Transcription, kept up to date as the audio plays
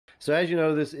So as you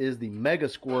know, this is the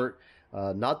MegaSquirt,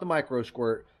 not the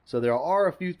MicroSquirt. So there are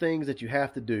a few things that you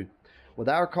have to do. With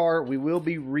our car, we will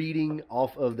be reading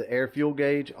off of the air fuel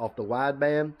gauge, off the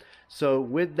wideband. So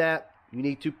with that, you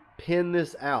need to pin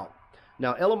this out.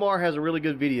 Now, LMR has a really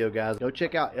good video, guys. Go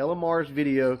check out LMR's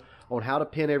video on how to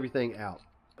pin everything out.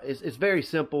 It's very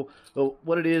simple. But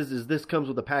what it is this comes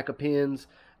with a pack of pins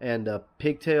and a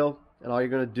pigtail. And all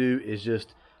you're going to do is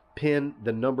just pin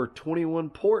the number 21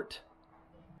 port.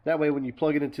 That way, when you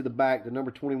plug it into the back, the number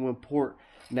 21 port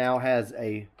now has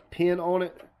a pin on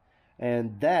it.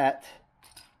 And that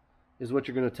is what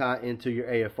you're going to tie into your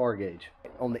AFR gauge.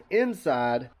 On the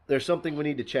inside, there's something we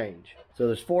need to change. So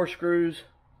there's 4 screws.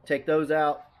 Take those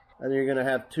out, and then you're going to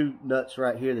have 2 nuts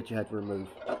right here that you have to remove.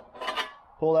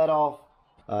 Pull that off.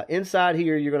 Inside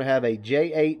here, you're going to have a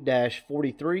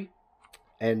J8-43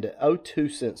 and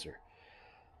O2 sensor.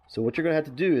 So what you're going to have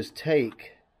to do is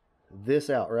take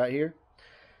this out right here.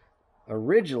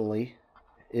 Originally,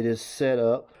 it is set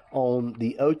up on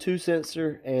the O2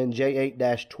 sensor and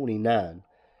J8-29.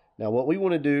 Now what we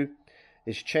want to do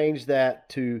is change that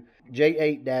to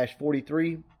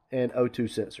J8-43 and O2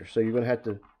 sensor. So you're going to have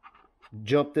to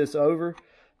jump this over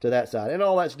to that side. And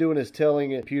all that's doing is telling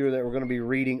the computer that we're going to be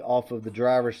reading off of the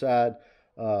driver's side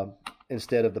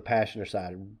instead of the passenger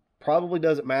side. It probably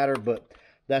doesn't matter, but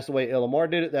that's the way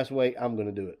LMR did it. That's the way I'm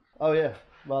going to do it. Oh yeah,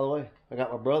 by the way, I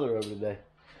got my brother over today.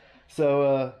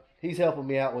 So he's helping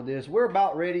me out with this. We're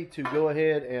about ready to go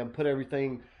ahead and put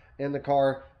everything in the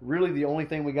car. Really, the only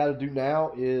thing we got to do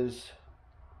now is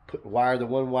wire the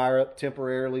one wire up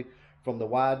temporarily from the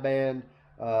wideband.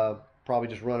 Probably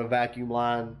just run a vacuum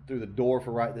line through the door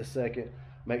for right this second.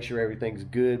 Make sure everything's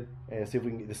good and see if we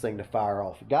can get this thing to fire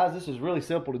off. Guys, this is really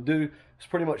simple to do. It's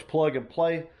pretty much plug and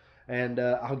play. And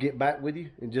I'll get back with you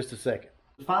in just a second.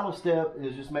 The final step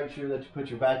is just make sure that you put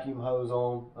your vacuum hose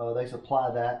on. They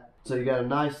supply that. So you got a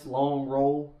nice long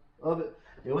roll of it.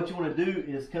 And what you want to do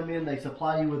is come in, they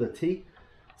supply you with a T.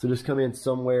 So just come in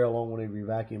somewhere along one of your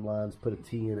vacuum lines, put a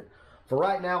T in it. For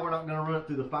right now, we're not going to run it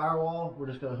through the firewall. We're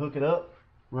just going to hook it up,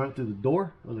 run it through the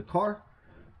door of the car.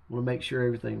 We want to make sure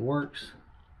everything works.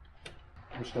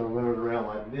 I'm just going to run it around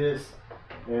like this.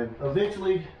 And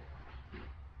eventually,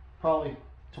 probably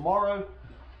tomorrow,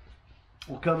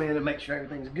 we'll come in and make sure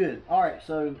everything's good. All right,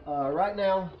 so right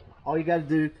now, all you got to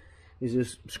do is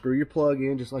just screw your plug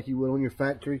in just like you would on your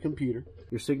factory computer.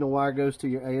 Your signal wire goes to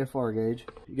your AFR gauge.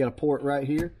 You got a port right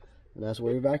here, and that's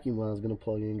where your vacuum line is going to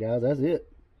plug in, guys. That's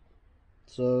it.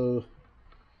 So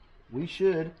we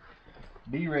should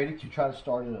be ready to try to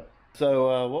start it up.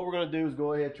 So what we're going to do is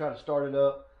go ahead and try to start it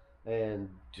up and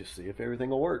just see if everything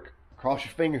will work. Cross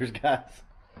your fingers, guys.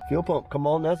 Fuel pump, come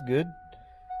on, that's good.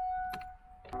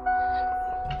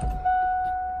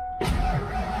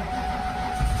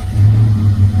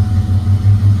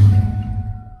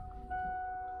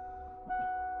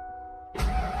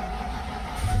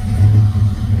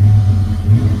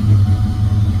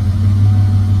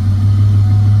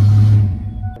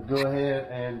 Go ahead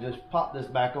and just pop this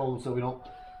back on so we don't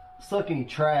suck any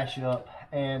trash up.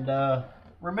 And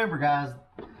remember, guys,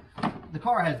 the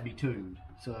car has to be tuned.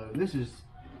 So this is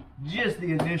just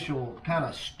the initial kind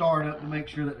of startup to make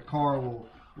sure that the car will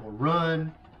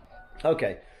run.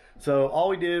 Okay, so all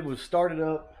we did was start it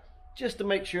up just to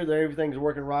make sure that everything's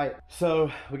working right. So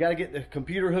we got to get the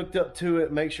computer hooked up to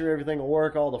it, make sure everything will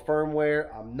work, all the firmware.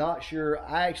 I'm not sure.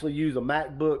 I actually use a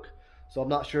MacBook, so I'm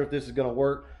not sure if this is going to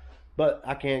work. But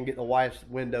I can get the wife's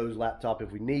Windows laptop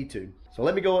if we need to. So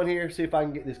let me go in here, see if I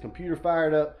can get this computer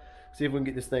fired up, see if we can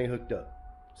get this thing hooked up.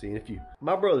 See you in a few.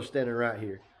 My brother's standing right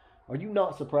here. Are you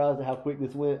not surprised at how quick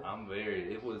this went? I'm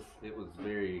very. It was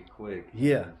very quick.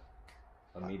 Yeah.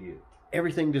 Immediate.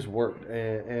 Everything just worked,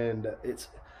 and it's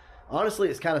honestly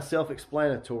it's kind of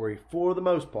self-explanatory for the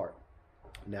most part.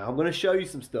 Now I'm going to show you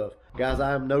some stuff, guys.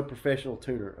 I am no professional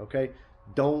tuner. Okay,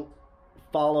 don't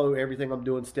follow everything I'm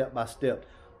doing step by step.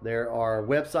 There are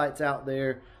websites out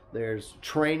there. There's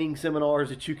training seminars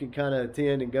that you can kind of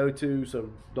attend and go to.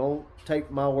 So don't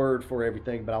take my word for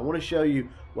everything. But I want to show you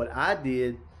what I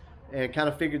did and kind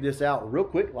of figured this out real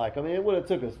quick. Like, I mean, it would have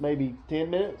took us maybe 10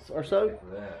 minutes or so.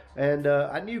 And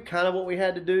I knew kind of what we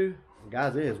had to do.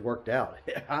 Guys, it has worked out.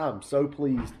 I'm so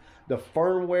pleased. The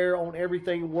firmware on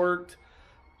everything worked.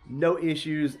 No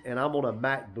issues. And I'm on a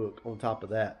MacBook on top of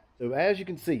that. So as you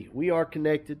can see, we are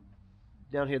connected.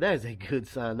 Down here, that is a good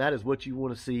sign. That is what you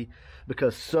want to see,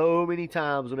 because so many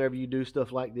times whenever you do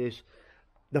stuff like this,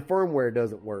 the firmware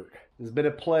doesn't work. It's been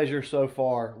a pleasure so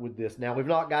far with this. Now, we've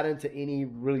not got into any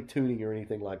really tuning or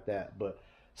anything like that, but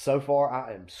so far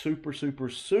I am super, super,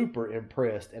 super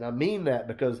impressed. And I mean that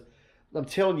because I'm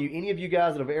telling you, any of you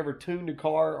guys that have ever tuned a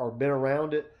car or been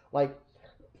around it Like,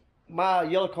 my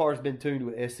yellow car has been tuned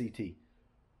with SCT.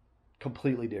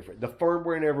 Completely different. The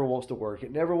firmware never wants to work.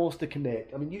 It never wants to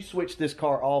connect. I mean, you switch this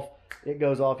car off, it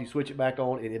goes off. You switch it back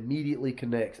on, it immediately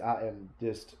connects. I am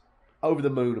just over the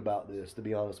moon about this, to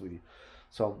be honest with you.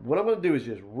 So what I'm going to do is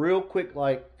just real quick,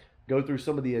 like, go through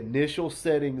some of the initial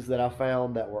settings that I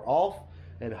found that were off,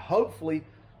 and hopefully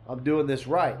I'm doing this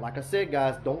right. Like I said,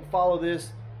 guys, don't follow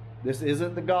this. This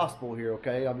isn't the gospel here,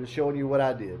 okay? I'm just showing you what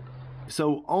I did.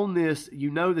 So on this,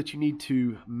 you know that you need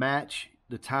to match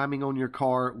the timing on your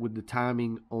car with the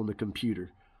timing on the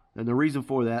computer. And the reason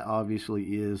for that, obviously,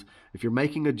 is if you're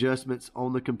making adjustments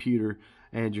on the computer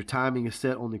and your timing is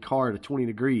set on the car to 20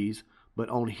 degrees, but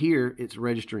on here it's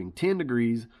registering 10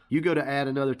 degrees, you go to add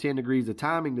another 10 degrees of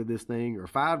timing to this thing, or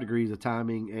 5 degrees of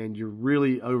timing, and you're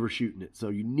really overshooting it. So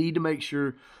you need to make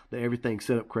sure that everything's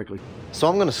set up correctly. So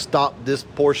I'm going to stop this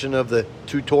portion of the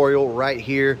tutorial right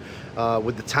here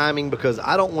with the timing, because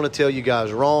I don't want to tell you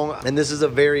guys wrong, and this is a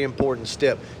very important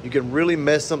step. You can really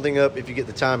mess something up if you get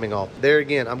the timing off. There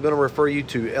again, I'm going to refer you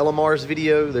to LMR's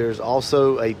video. There's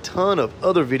also a ton of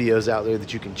other videos out there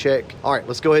that you can check. All right,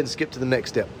 let's go ahead and skip to the next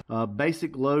step.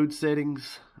 Basic load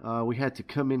settings. We had to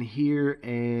come in here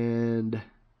and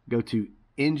go to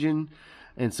engine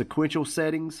and sequential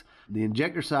settings. The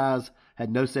injector size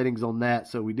had no settings on that,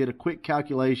 so we did a quick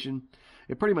calculation.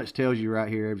 It pretty much tells you right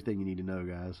here everything you need to know,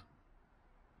 guys.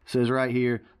 It says right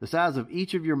here, the size of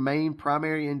each of your main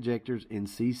primary injectors in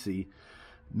CC.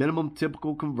 Minimum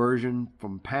typical conversion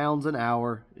from pounds an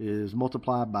hour is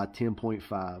multiplied by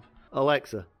 10.5.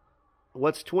 Alexa,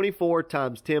 what's 24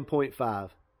 times 10.5?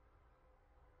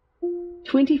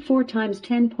 24 times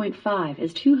 10.5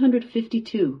 is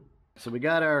 252. So we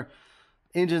got our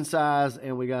engine size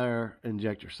and we got our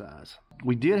injector size.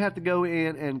 We did have to go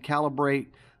in and calibrate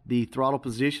the throttle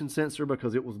position sensor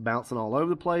because it was bouncing all over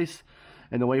the place.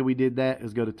 And the way we did that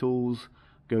is go to Tools,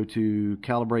 go to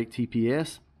Calibrate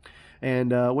TPS.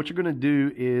 And what you're going to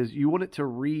do is you want it to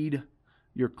read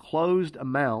your closed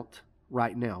amount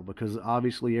right now, because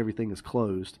obviously everything is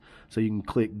closed. So you can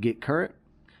click Get Current.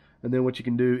 And then what you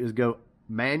can do is go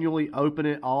manually open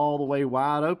it all the way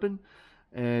wide open,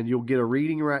 and you'll get a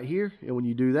reading right here. And when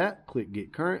you do that, click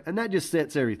Get Current, and that just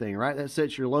sets everything, right? That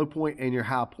sets your low point and your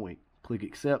high point. Click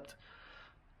Accept,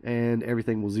 and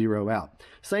everything will zero out.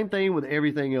 Same thing with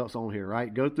everything else on here,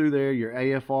 right? Go through there, your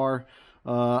AFR.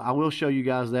 I will show you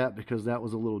guys that because that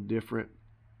was a little different.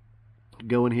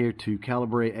 Go in here to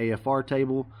Calibrate AFR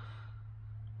table.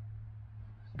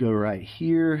 Go right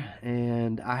here,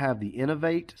 and I have the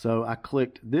Innovate. So I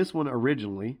clicked this one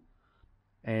originally,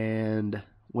 and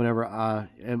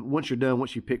once you're done,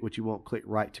 once you pick what you want, click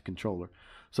right to controller.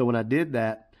 So when I did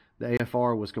that, the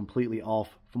AFR was completely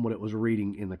off from what it was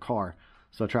reading in the car.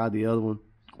 So I tried the other one,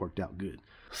 worked out good.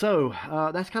 So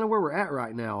that's kind of where we're at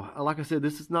right now. Like I said,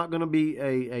 this is not going to be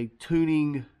a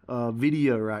tuning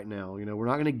video right now. You know, we're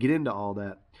not going to get into all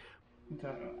that. It's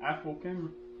an Apple camera.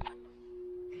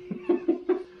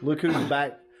 Look who's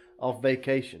back off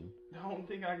vacation. I don't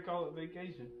think I can call it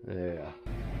vacation. Yeah.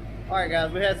 All right,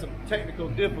 guys, we had some technical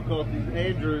difficulties.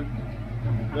 Andrew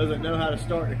doesn't know how to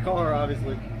start the car,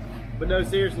 obviously. But no,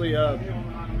 seriously,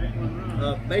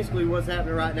 basically what's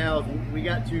happening right now is we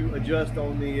got to adjust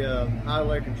on the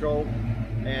idle air control.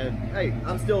 And hey,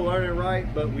 I'm still learning, right?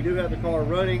 But we do have the car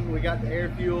running. We got the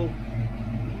air fuel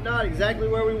not exactly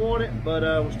where we want it, but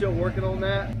we're still working on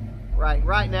that.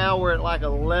 Right now we're at like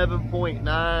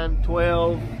 11.9,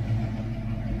 12.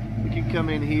 We can come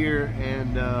in here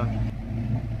and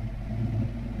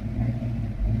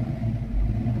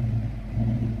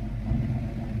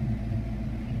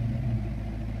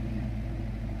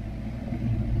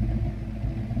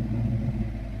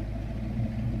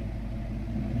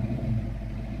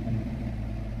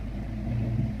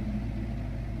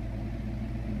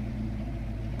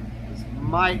this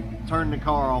might turn the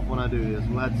car off when I do this.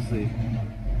 We'll have to see.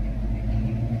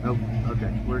 Oh,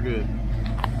 okay, we're good.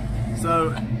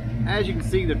 So, as you can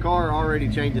see, the car already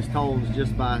changes tones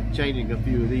just by changing a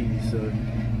few of these. So,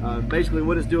 basically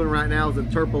what it's doing right now is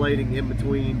interpolating in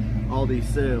between all these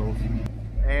cells.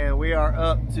 And we are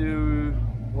up to,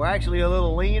 we're actually a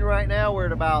little lean right now. We're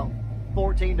at about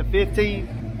 14 to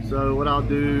 15. So what I'll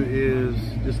do is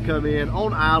just come in.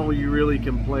 On idle, you really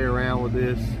can play around with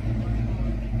this.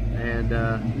 And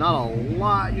not a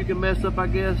lot you can mess up, I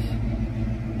guess.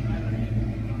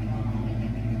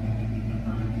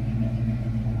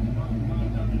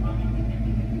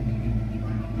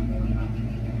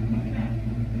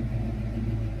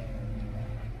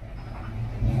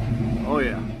 Oh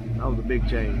yeah, that was a big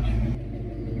change.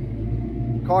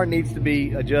 The car needs to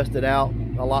be adjusted out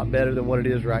a lot better than what it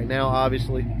is right now,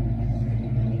 obviously.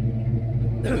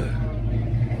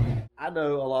 I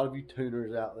know a lot of you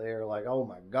tuners out there are like, oh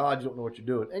my God, you don't know what you're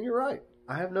doing. And you're right.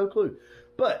 I have no clue.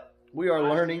 But we are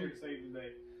learning.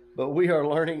 But we are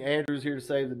learning. Andrew's here to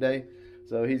save the day.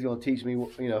 So he's going to teach me,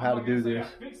 you know, how to do this.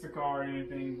 I fixed the car or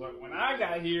anything, but when I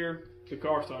got here, the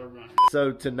car started running.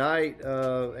 So tonight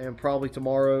and probably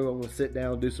tomorrow, I'm going to sit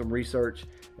down and do some research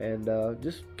and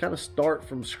just kind of start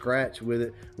from scratch with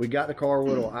it. We got the car a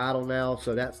little idle now,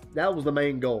 so that was the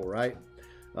main goal, right?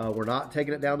 We're not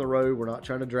taking it down the road. We're not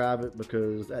trying to drive it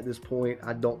because at this point,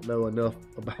 I don't know enough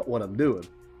about what I'm doing.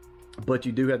 But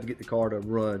you do have to get the car to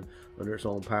run under its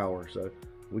own power. So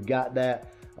we got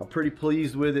that. I'm pretty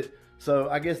pleased with it. So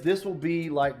I guess this will be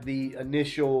like the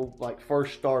initial, like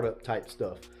first startup type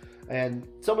stuff. And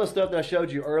some of the stuff that I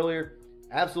showed you earlier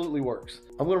absolutely works.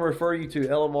 I'm going to refer you to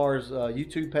LMR's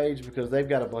YouTube page because they've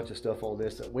got a bunch of stuff on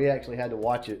this. We actually had to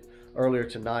watch it earlier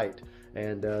tonight.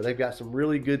 And they've got some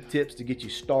really good tips to get you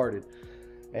started.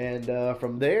 And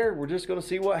from there, we're just going to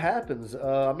see what happens.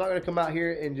 I'm not going to come out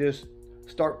here and just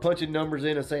start punching numbers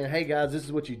in and saying, hey guys, this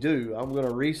is what you do. I'm going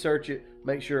to research it,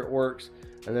 make sure it works,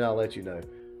 and then I'll let you know.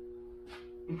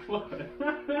 What?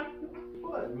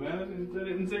 What, man? I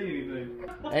didn't say anything.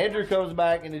 Andrew comes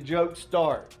back and the jokes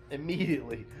start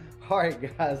immediately. All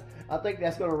right, guys, I think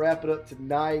that's going to wrap it up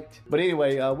tonight. But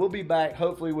anyway, we'll be back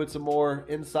hopefully with some more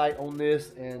insight on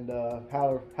this and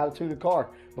how to tune a car.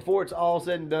 Before it's all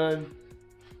said and done,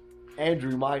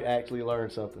 Andrew might actually learn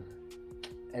something.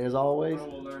 And as always, I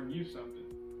will learn you something.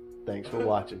 thanks for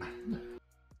watching.